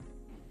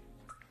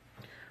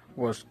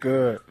What's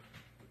good?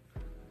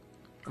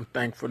 I'm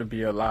thankful to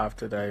be alive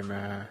today,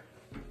 man.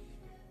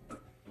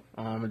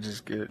 I'm gonna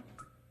just get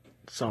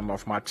something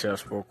off my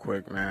chest real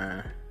quick,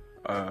 man.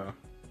 Uh,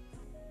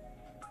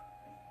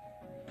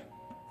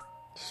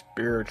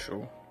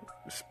 spiritually,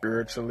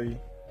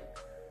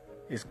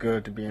 it's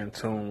good to be in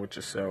tune with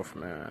yourself,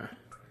 man.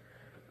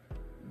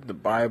 The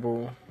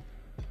Bible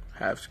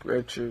have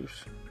scriptures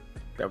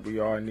that we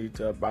all need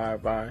to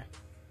abide by,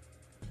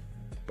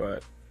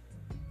 but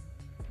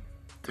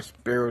the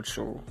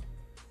spiritual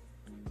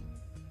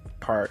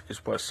part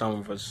is what some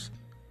of us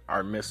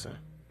are missing.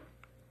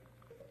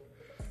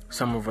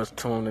 Some of us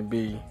tune to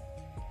be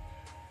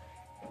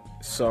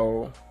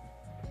so.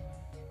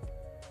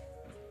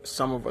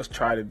 Some of us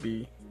try to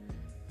be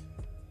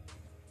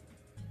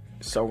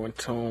so in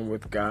tune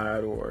with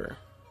God, or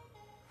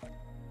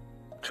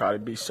try to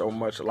be so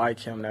much like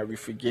Him that we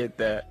forget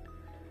that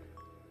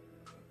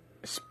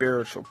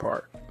spiritual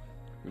part.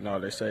 You know,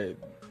 they say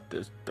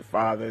the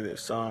Father, the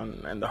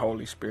Son, and the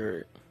Holy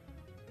Spirit.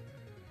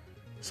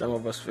 Some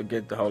of us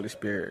forget the Holy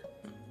Spirit.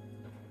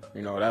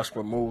 You know, that's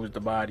what moves the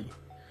body.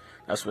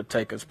 That's what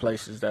takes us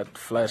places that the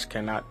flesh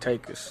cannot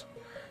take us,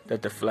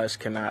 that the flesh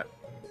cannot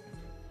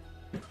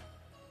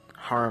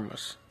harm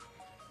us.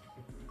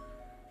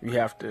 We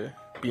have to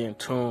be in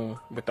tune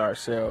with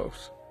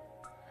ourselves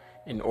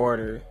in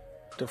order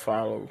to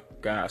follow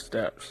God's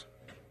steps.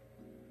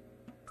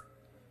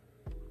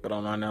 But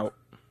on that note,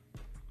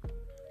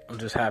 I'm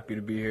just happy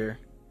to be here.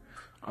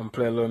 I'm gonna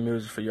play a little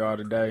music for y'all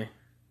today.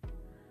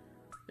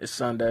 It's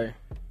Sunday.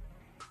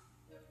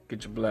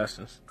 Get your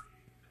blessings.